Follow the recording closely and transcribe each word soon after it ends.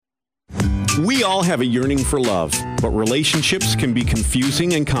We all have a yearning for love, but relationships can be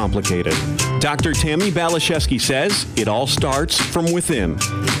confusing and complicated. Dr. Tammy Balashevsky says it all starts from within.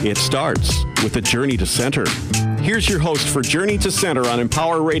 It starts with a journey to center. Here's your host for Journey to Center on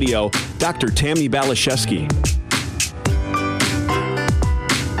Empower Radio, Dr. Tammy Balashevsky.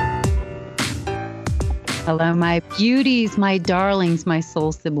 Hello, my beauties, my darlings, my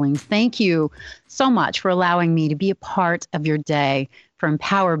soul siblings. Thank you so much for allowing me to be a part of your day, for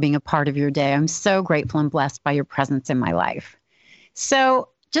Empower being a part of your day. I'm so grateful and blessed by your presence in my life. So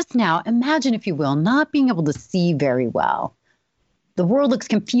just now, imagine, if you will, not being able to see very well. The world looks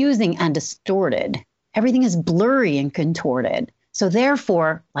confusing and distorted. Everything is blurry and contorted. So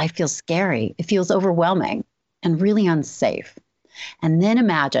therefore, life feels scary. It feels overwhelming and really unsafe. And then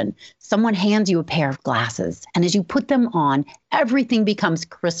imagine someone hands you a pair of glasses, and as you put them on, everything becomes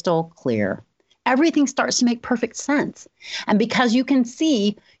crystal clear. Everything starts to make perfect sense. And because you can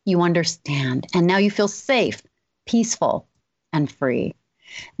see, you understand. And now you feel safe, peaceful, and free.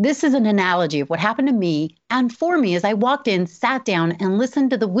 This is an analogy of what happened to me and for me as I walked in, sat down, and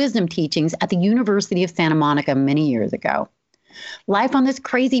listened to the wisdom teachings at the University of Santa Monica many years ago. Life on this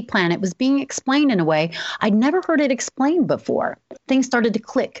crazy planet was being explained in a way I'd never heard it explained before. Things started to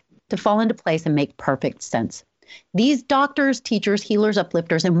click, to fall into place and make perfect sense. These doctors, teachers, healers,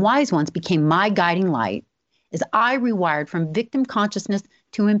 uplifters, and wise ones became my guiding light as I rewired from victim consciousness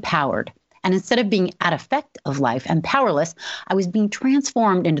to empowered. And instead of being at effect of life and powerless, I was being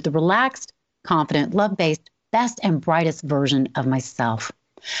transformed into the relaxed, confident, love-based, best and brightest version of myself.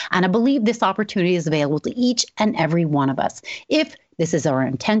 And I believe this opportunity is available to each and every one of us, if this is our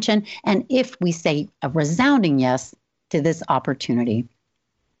intention and if we say a resounding yes to this opportunity.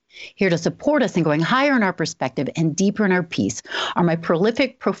 Here to support us in going higher in our perspective and deeper in our peace are my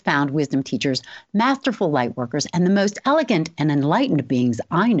prolific, profound wisdom teachers, masterful light workers, and the most elegant and enlightened beings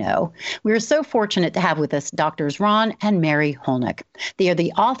I know. We are so fortunate to have with us Drs. Ron and Mary Hulnick. They are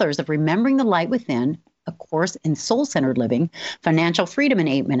the authors of Remembering the Light Within, a course in soul-centered living, financial freedom in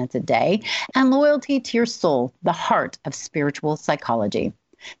 8 minutes a day, and loyalty to your soul, the heart of spiritual psychology.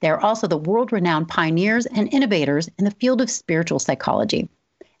 They are also the world-renowned pioneers and innovators in the field of spiritual psychology.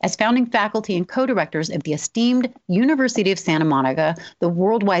 As founding faculty and co-directors of the esteemed University of Santa Monica, the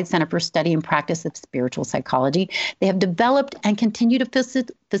Worldwide Center for Study and Practice of Spiritual Psychology, they have developed and continue to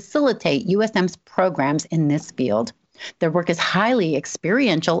facilitate USM's programs in this field. Their work is highly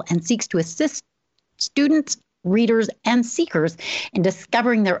experiential and seeks to assist students, readers, and seekers in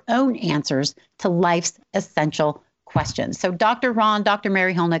discovering their own answers to life's essential questions. So Dr. Ron, Dr.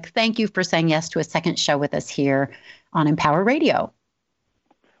 Mary Hulnick, thank you for saying yes to a second show with us here on Empower Radio.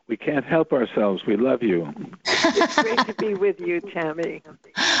 We can't help ourselves. We love you. It's great to be with you, Tammy.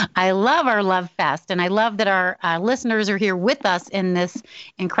 I love our Love Fest, and I love that our listeners are here with us in this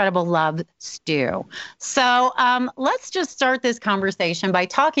incredible love stew. So let's just start this conversation by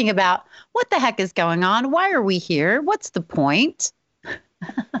talking about what the heck is going on? Why are we here? What's the point?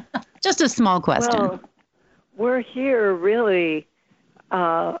 Just a small question. Well, we're here really,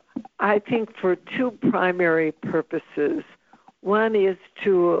 I think, for two primary purposes. One is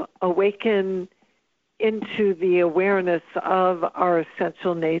to awaken into the awareness of our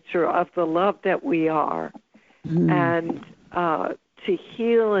essential nature, of the love that we are, and to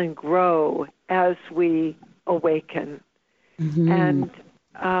heal and grow as we awaken. And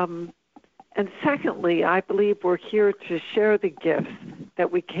secondly, I believe we're here to share the gifts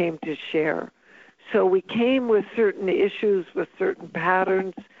that we came to share. So we came with certain issues, with certain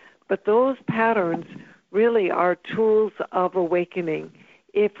patterns, but those patterns really are tools of awakening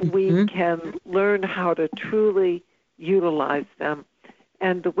if we can learn how to truly utilize them.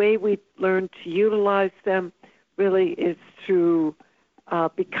 And the way we learn to utilize them really is through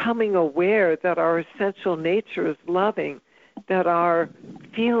becoming aware that our essential nature is loving, that our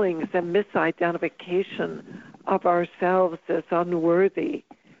feelings and misidentification of ourselves as unworthy,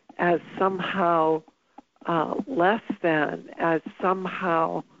 as somehow less than, as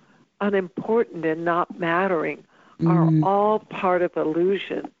somehow unimportant and not mattering are all part of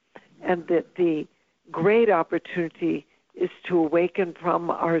illusion, and that the great opportunity is to awaken from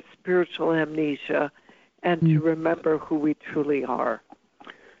our spiritual amnesia and to remember who we truly are.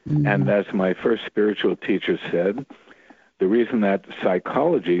 And as my first spiritual teacher said, the reason that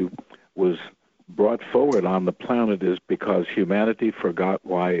psychology was brought forward on the planet is because humanity forgot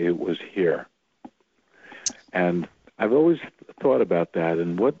why it was here. And I've always thought about that,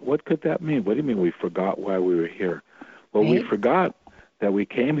 and what could that mean? What do you mean we forgot why we were here? Well, we forgot that we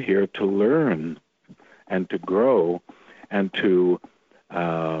came here to learn and to grow and to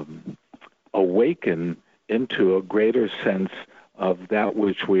awaken into a greater sense of that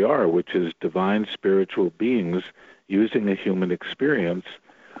which we are, which is divine spiritual beings using the human experience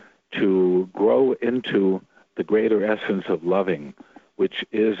to grow into the greater essence of loving, which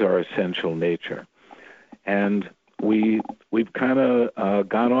is our essential nature. And we've kind of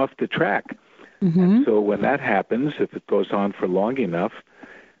gone off the track. And so when that happens, if it goes on for long enough,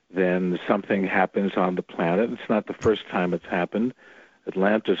 then something happens on the planet. It's not the first time it's happened.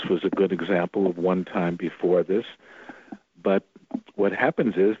 Atlantis was a good example of one time before this. But what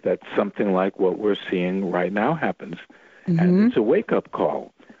happens is that something like what we're seeing right now happens. And it's a wake-up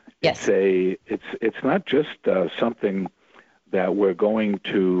call. Yes. It's not just something that we're going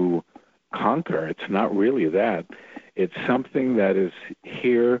to conquer. It's not really that. It's something that is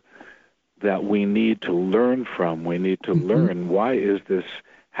here that we need to learn from. We need to learn, why is this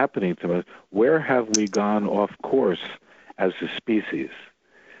happening to us? Where have we gone off course as a species?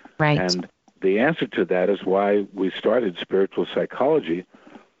 Right. And the answer to that is why we started spiritual psychology,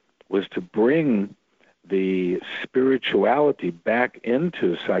 was to bring the spirituality back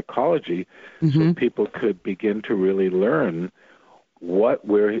into psychology so people could begin to really learn what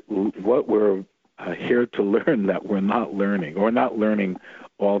we're here to learn that we're not learning, or not learning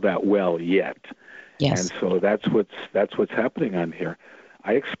all that well yet. Yes. And so that's what's happening on here.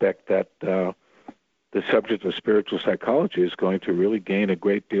 I expect that the subject of spiritual psychology is going to really gain a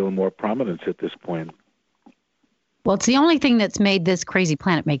great deal more prominence at this point. Well, it's the only thing that's made this crazy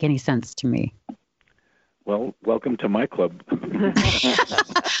planet make any sense to me. Well, welcome to my club.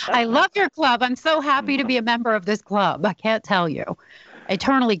 I love your club. I'm so happy to be a member of this club. I can't tell you.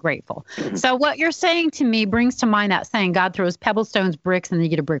 Eternally grateful. So what you're saying to me brings to mind that saying, God throws pebble stones, bricks, and then you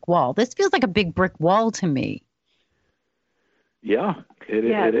get a brick wall. This feels like a big brick wall to me. Yeah, it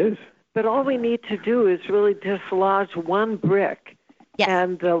is. But all we need to do is really dislodge one brick,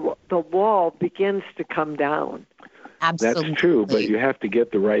 and the wall begins to come down. Absolutely. That's true, but you have to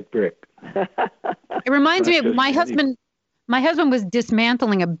get the right brick. It reminds me of my husband. My husband was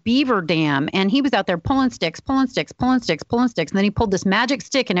dismantling a beaver dam, and he was out there pulling sticks, and then he pulled this magic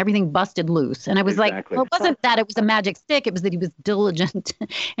stick, and everything busted loose. And I was like, well, it wasn't that it was a magic stick. It was that he was diligent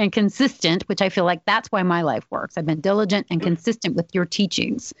and consistent, which I feel like that's why my life works. I've been diligent and consistent with your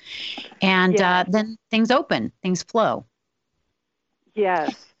teachings. And then things open, things flow.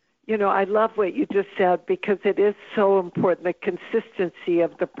 Yes. You know, I love what you just said, because it is so important, the consistency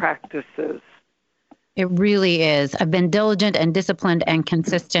of the practices. It really is. I've been diligent and disciplined and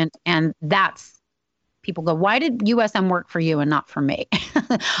consistent. And that's, people go, why did USM work for you and not for me?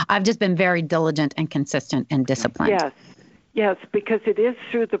 I've just been very diligent and consistent and disciplined. Yes, because it is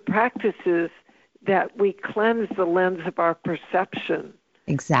through the practices that we cleanse the lens of our perception.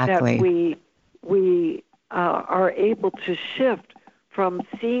 Exactly. That we are able to shift from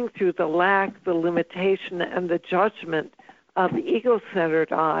seeing through the lack, the limitation, and the judgment of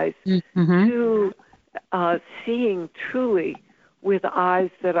ego-centered eyes to seeing truly with eyes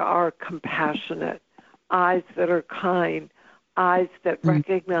that are compassionate, eyes that are kind, eyes that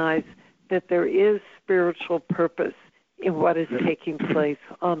recognize that there is spiritual purpose in what is taking place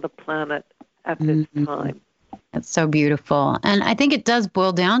on the planet at this time. That's so beautiful. And I think it does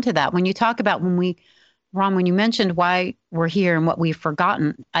boil down to that. When you talk about Ron, when you mentioned why we're here and what we've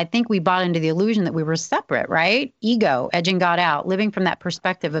forgotten, I think we bought into the illusion that we were separate, right? Ego, edging God out, living from that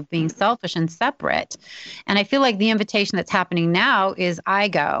perspective of being selfish and separate. And I feel like the invitation that's happening now is I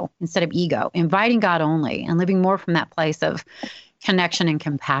go instead of ego, inviting God only and living more from that place of connection and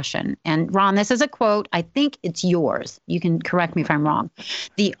compassion. And Ron, this is a quote. I think it's yours. You can correct me if I'm wrong.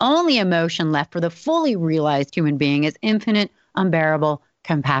 The only emotion left for the fully realized human being is infinite, unbearable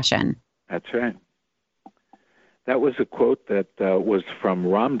compassion. That's right. That was a quote that was from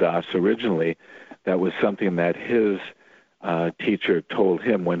Ram Dass originally. That was something that his teacher told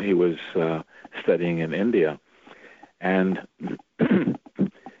him when he was studying in India. And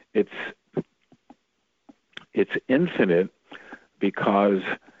it's infinite because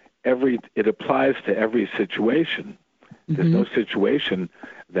it applies to every situation. There's no situation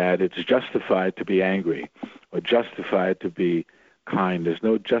that it's justified to be angry or justified to be kind. There's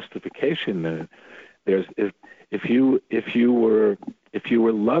no justification. If you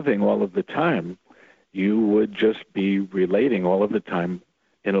were loving all of the time, you would just be relating all of the time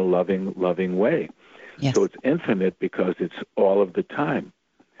in a loving way. Yes. So it's infinite because it's all of the time.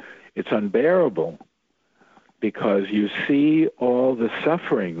 It's unbearable because you see all the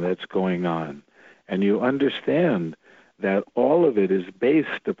suffering that's going on, and you understand that all of it is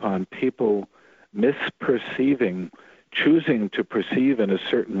based upon people misperceiving, choosing to perceive in a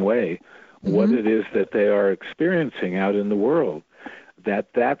certain way what it is that they are experiencing out in the world, that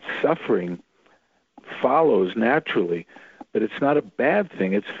suffering follows naturally. but it's not a bad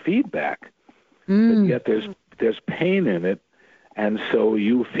thing. It's feedback. But yet there's pain in it, and so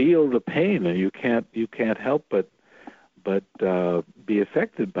you feel the pain, and you can't help but be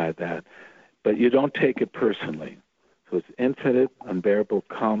affected by that. But you don't take it personally. So it's infinite, unbearable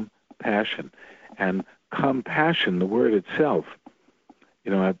compassion. And compassion, the word itself,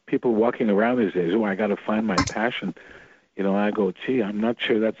 people walking around these days, I got to find my passion. I go, gee, I'm not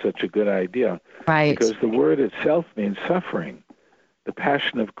sure that's such a good idea. Right. Because the word itself means suffering. The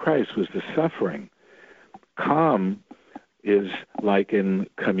passion of Christ was the suffering. Calm is like in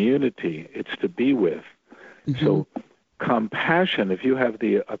community. It's to be with. Mm-hmm. So compassion, if you have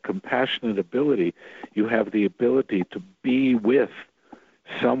a compassionate ability, you have the ability to be with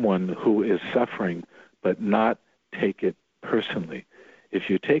someone who is suffering, but not take it personally. If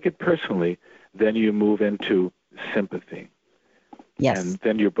you take it personally, then you move into sympathy. Yes. And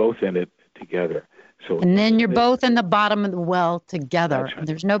then you're both in it together. And then you're both in the bottom of the well together. Right.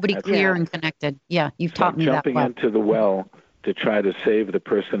 There's nobody clear and connected. Yeah, you've taught me that. Jumping into the well to try to save the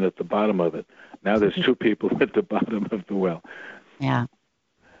person at the bottom of it. Now there's two people at the bottom of the well. Yeah.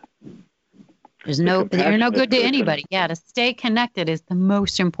 You're no good to anybody. Yeah, to stay connected is the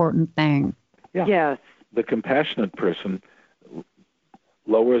most important thing. Yeah. Yes. The compassionate person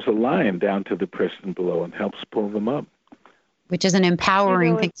lowers a line down to the person below and helps pull them up. Which is an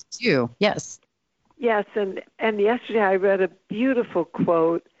empowering thing to do. Yes. Yes, and yesterday I read a beautiful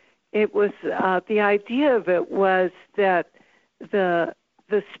quote. It was the idea of it was that the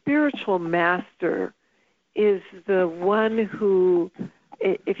spiritual master is the one who,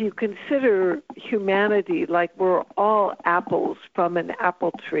 if you consider humanity like we're all apples from an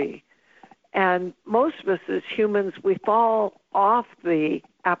apple tree, and most of us as humans, we fall off the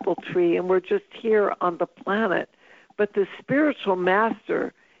apple tree and we're just here on the planet. But the spiritual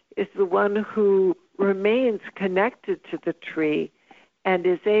master is the one who remains connected to the tree and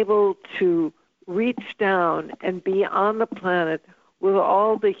is able to reach down and be on the planet with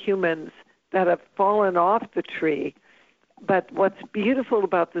all the humans that have fallen off the tree. But what's beautiful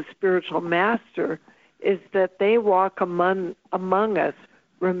about the spiritual master is that they walk among us,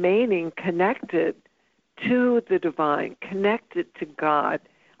 remaining connected to the divine, connected to God,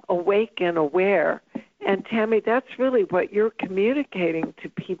 awake and aware. And Tammy, that's really what you're communicating to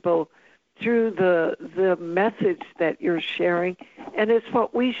people through the message that you're sharing, and it's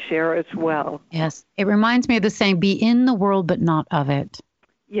what we share as well. Yes. It reminds me of the saying, be in the world but not of it.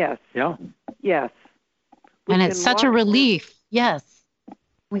 Yes. Yeah. Yes. And it's such a relief. Yes.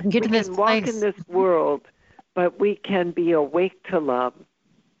 We can get to this place. We can walk in this world, but we can be awake to love.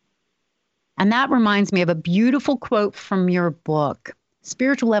 And that reminds me of a beautiful quote from your book.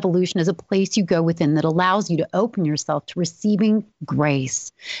 Spiritual evolution is a place you go within that allows you to open yourself to receiving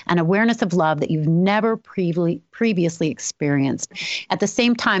grace and awareness of love that you've never previously experienced. At the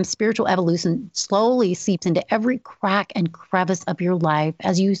same time, spiritual evolution slowly seeps into every crack and crevice of your life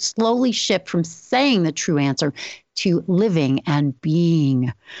as you slowly shift from saying the true answer to living and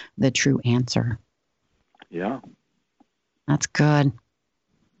being the true answer. Yeah. That's good.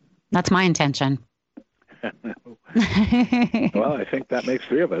 That's my intention. Well, I think that makes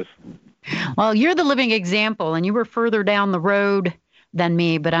three of us. Well, you're the living example, and you were further down the road than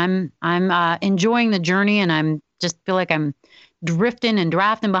me, but I'm enjoying the journey, and I'm just feel like I'm drifting and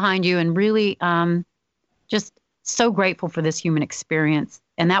drafting behind you, and really just so grateful for this human experience.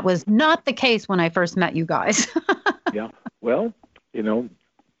 And that was not the case when I first met you guys. Yeah. Well,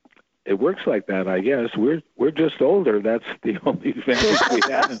 it works like that, I guess. We're just older. That's the only advantage we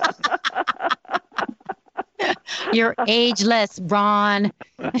have. You're ageless, Ron.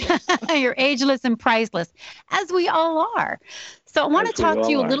 You're ageless and priceless, as we all are. So I want to talk to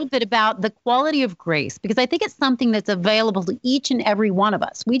you a little bit about the quality of grace, because I think it's something that's available to each and every one of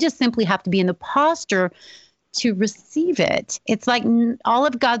us. We just simply have to be in the posture to receive it. It's like all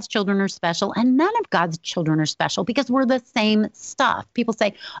of God's children are special and none of God's children are special because we're the same stuff. People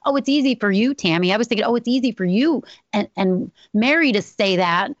say, oh, it's easy for you, Tammy. I was thinking, oh, it's easy for you and Mary to say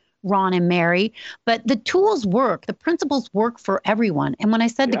that, Ron and Mary. But the tools work. The principles work for everyone. And when I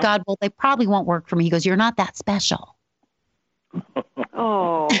said to God, well, they probably won't work for me, he goes, you're not that special.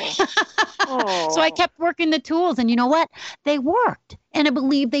 Oh. So I kept working the tools, and you know what? They worked. And I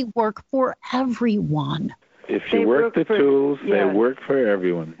believe they work for everyone. If you work the tools, they work for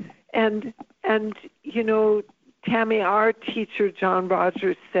everyone. And Tammy, our teacher, John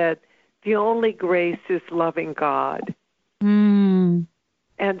Rogers, said, the only grace is loving God. Mm.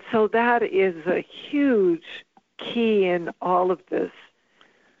 And so that is a huge key in all of this,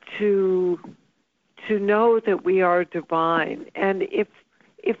 to know that we are divine. And if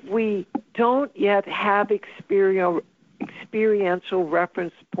we don't yet have experiential experiential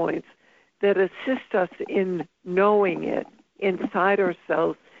reference points that assist us in knowing it inside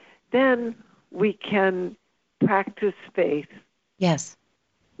ourselves, then we can practice faith. Yes.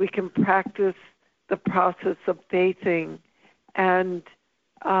 We can practice the process of faithing and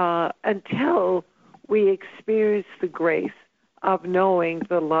until we experience the grace of knowing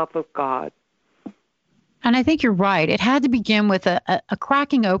the love of God. And I think you're right. It had to begin with a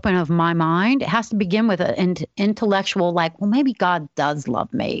cracking open of my mind. It has to begin with an intellectual, like, well, maybe God does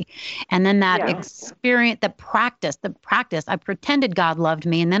love me. And then that experience, the practice, I pretended God loved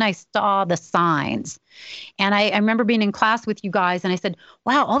me. And then I saw the signs. And I remember being in class with you guys and I said,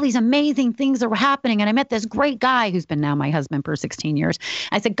 wow, all these amazing things are happening. And I met this great guy who's been now my husband for 16 years.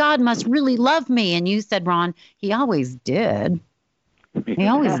 I said, God must really love me. And you said, Ron, he always did. He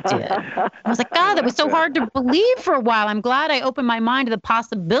always did. I was like, God, that was so hard to believe for a while. I'm glad I opened my mind to the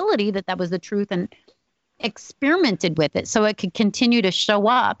possibility that was the truth and experimented with it so it could continue to show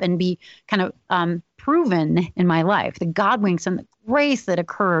up and be kind of proven in my life. The God winks and the grace that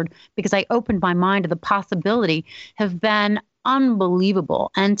occurred because I opened my mind to the possibility have been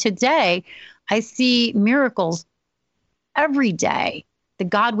unbelievable. And today I see miracles every day, the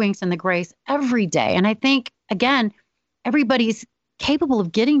God winks and the grace every day. And I think, again, everybody's capable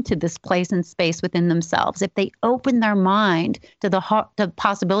of getting to this place and space within themselves if they open their mind to the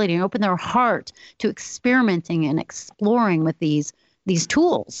possibility and open their heart to experimenting and exploring with these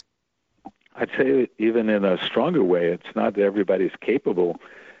tools. I'd say even in a stronger way, it's not that everybody's capable.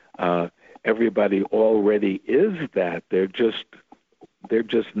 Everybody already is that. They're just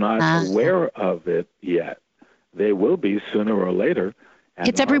not aware of it yet. They will be sooner or later.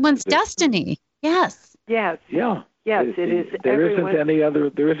 It's everyone's destiny. Yes. Yes. Yeah. Yes, it is. There isn't any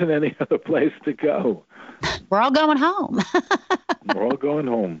other place to go. We're all going home. We're all going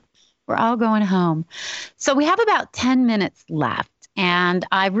home. We're all going home. So we have about 10 minutes left, and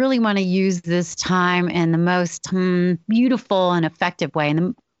I really want to use this time in the most beautiful and effective way.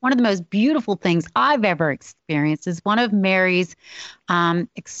 And one of the most beautiful things I've ever experienced is one of Mary's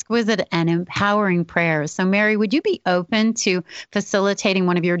exquisite and empowering prayers. So, Mary, would you be open to facilitating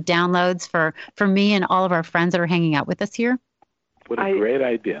one of your downloads for me and all of our friends that are hanging out with us here? What a great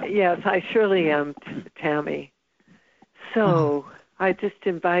idea. Yes, I surely am, Tammy. So I just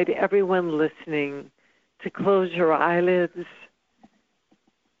invite everyone listening to close your eyelids,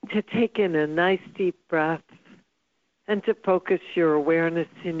 to take in a nice deep breath, and to focus your awareness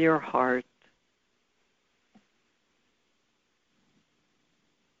in your heart.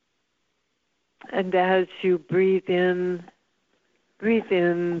 And as you breathe in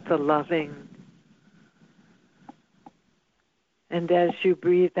the loving. And as you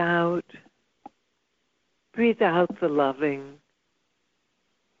breathe out the loving,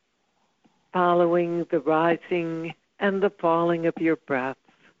 following the rising and the falling of your breath.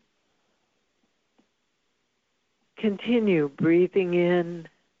 Continue breathing in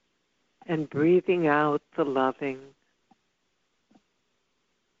and breathing out the loving.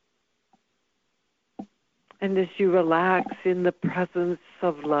 And as you relax in the presence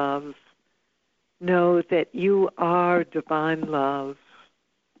of love, know that you are divine love.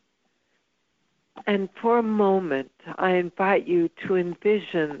 And for a moment, I invite you to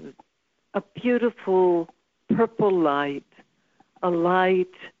envision a beautiful purple light, a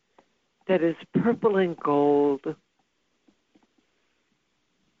light that is purple and gold,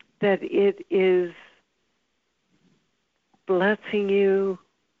 that it is blessing you,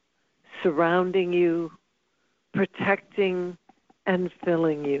 surrounding you, protecting and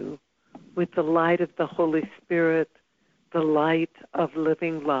filling you with the light of the Holy Spirit, the light of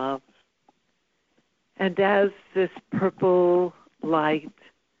living love. And as this purple light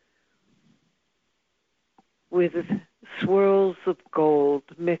with swirls of gold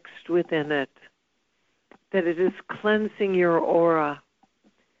mixed within it, that it is cleansing your aura,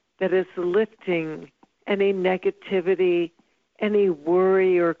 that is lifting any negativity, any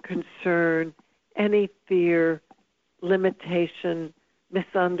worry or concern, any fear, limitation,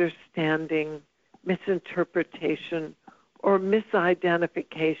 misunderstanding, misinterpretation, or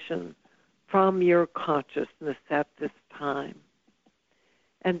misidentification from your consciousness at this time.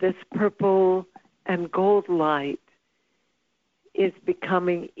 And this purple and gold light is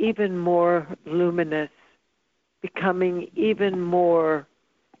becoming even more luminous, becoming even more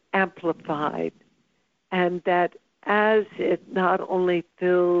amplified, and that as it not only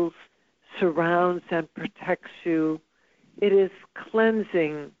fills, surrounds, and protects you, it is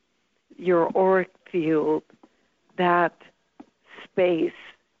cleansing your auric field, that space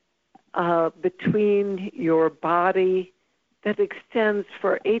between your body that extends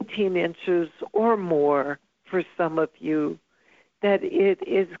for 18 inches or more for some of you, that it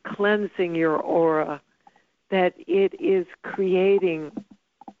is cleansing your aura, that it is creating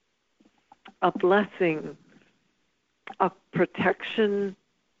a blessing of protection,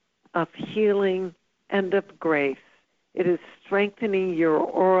 of healing, and of grace. It is strengthening your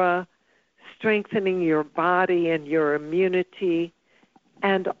aura, strengthening your body and your immunity,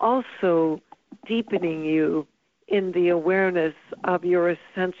 and also deepening you in the awareness of your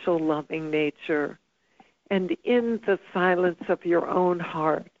essential loving nature. And in the silence of your own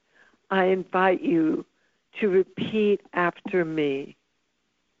heart, I invite you to repeat after me.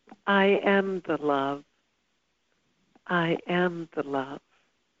 I am the love. I am the love.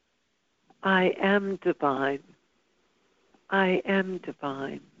 I am divine. I am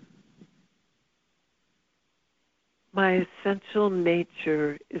divine. My essential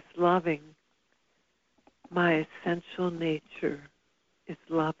nature is loving. My essential nature is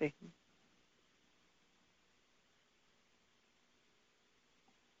loving.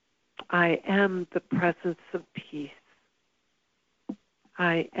 I am the presence of peace.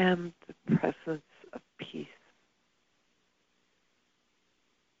 I am the presence of peace.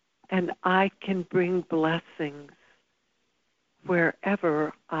 And I can bring blessings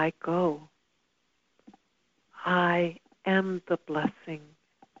wherever I go. I am the blessing,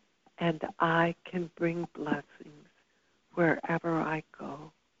 and I can bring blessings wherever I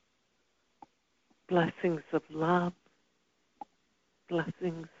go. Blessings of love,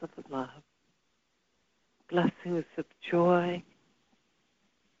 blessings of love, blessings of joy,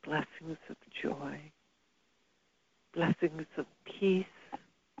 blessings of joy, blessings of peace,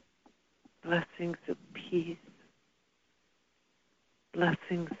 blessings of peace,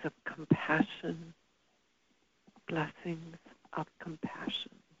 blessings of compassion, blessings of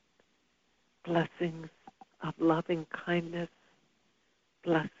compassion, blessings of loving kindness,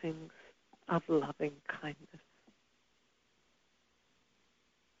 blessings of loving kindness.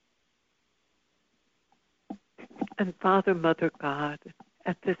 And Father, Mother God,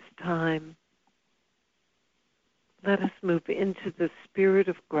 at this time, let us move into the spirit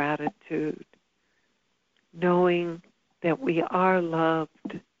of gratitude, knowing that we are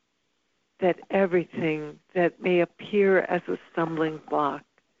loved, that everything that may appear as a stumbling block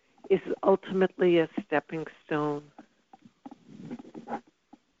is ultimately a stepping stone,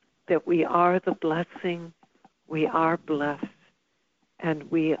 that we are the blessing, we are blessed, and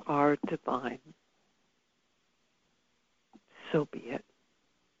we are divine. So be it.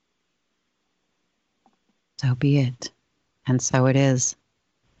 So be it. And so it is.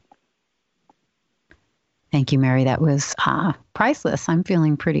 Thank you, Mary. That was priceless. I'm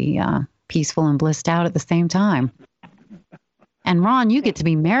feeling pretty peaceful and blissed out at the same time. And Ron, you get to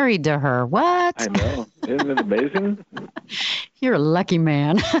be married to her. What? I know. Isn't it amazing? You're a lucky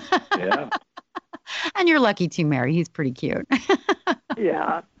man. Yeah. And you're lucky too, Mary. He's pretty cute.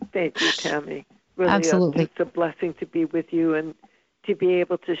 Yeah. Thank you, Tammy. Really, Absolutely. It's a blessing to be with you and to be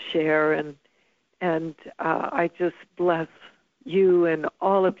able to share. And I just bless you and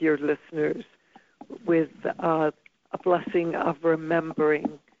all of your listeners with a blessing of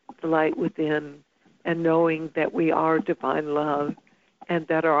remembering the light within and knowing that we are divine love and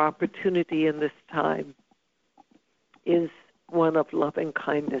that our opportunity in this time is one of loving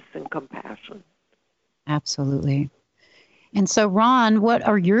kindness and compassion. Absolutely. And so, Ron, what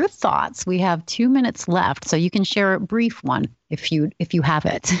are your thoughts? We have 2 minutes left, so you can share a brief one if you have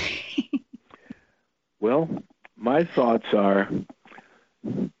it. Well, my thoughts are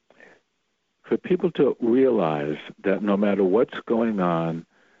for people to realize that no matter what's going on,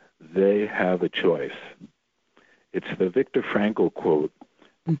 they have a choice. It's the Viktor Frankl quote,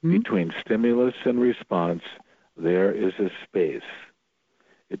 between stimulus and response, there is a space.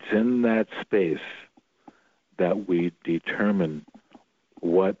 It's in that space that we determine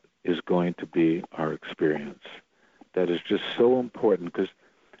what is going to be our experience. That is just so important because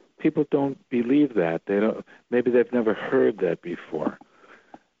people don't believe that. They don't. Maybe they've never heard that before.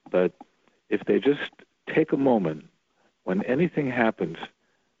 But if they just take a moment when anything happens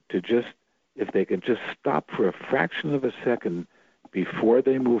to just, if they can just stop for a fraction of a second before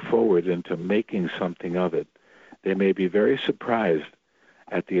they move forward into making something of it, they may be very surprised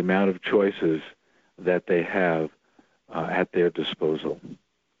at the amount of choices that they have at their disposal.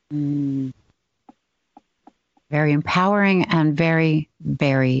 Very empowering and very,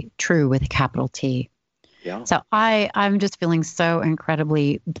 very true with a capital T. Yeah. So I'm just feeling so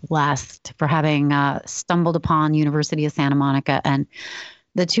incredibly blessed for having stumbled upon University of Santa Monica, and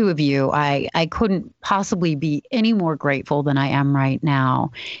the two of you. I couldn't possibly be any more grateful than I am right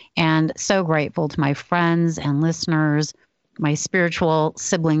now, and so grateful to my friends and listeners my spiritual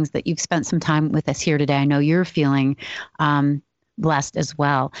siblings that you've spent some time with us here today. I know you're feeling blessed as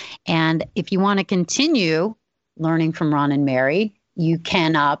well. And if you want to continue learning from Ron and Mary, you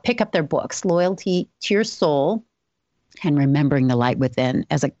can pick up their books, Loyalty to Your Soul and Remembering the Light Within,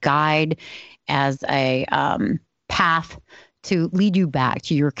 as a guide, as a path to lead you back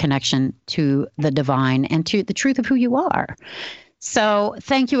to your connection to the divine and to the truth of who you are. So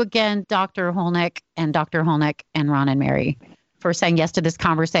thank you again, Dr. Hulnick and Ron and Mary, for saying yes to this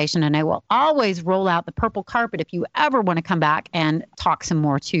conversation. And I will always roll out the purple carpet if you ever want to come back and talk some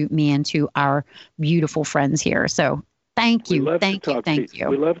more to me and to our beautiful friends here. So thank you. Thank you.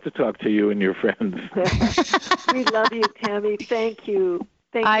 We love to talk to you and your friends. We love you, Tammy. Thank you.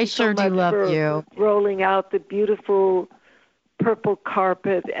 I sure do love you. Rolling out the beautiful purple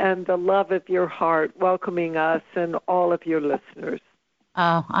carpet and the love of your heart, welcoming us and all of your listeners.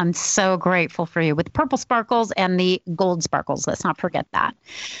 Oh, I'm so grateful for you, with purple sparkles and the gold sparkles. Let's not forget that.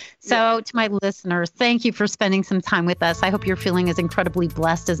 So to my listeners, thank you for spending some time with us. I hope you're feeling as incredibly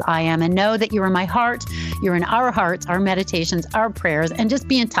blessed as I am, and know that you're in my heart. You're in our hearts, our meditations, our prayers, and just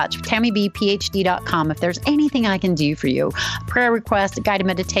be in touch. TammyBPhD.com. If there's anything I can do for you, a prayer request, a guided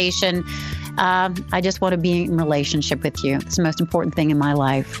meditation, I just want to be in relationship with you. It's the most important thing in my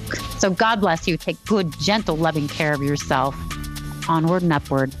life. So God bless you. Take good, gentle, loving care of yourself. Onward and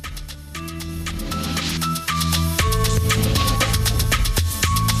upward.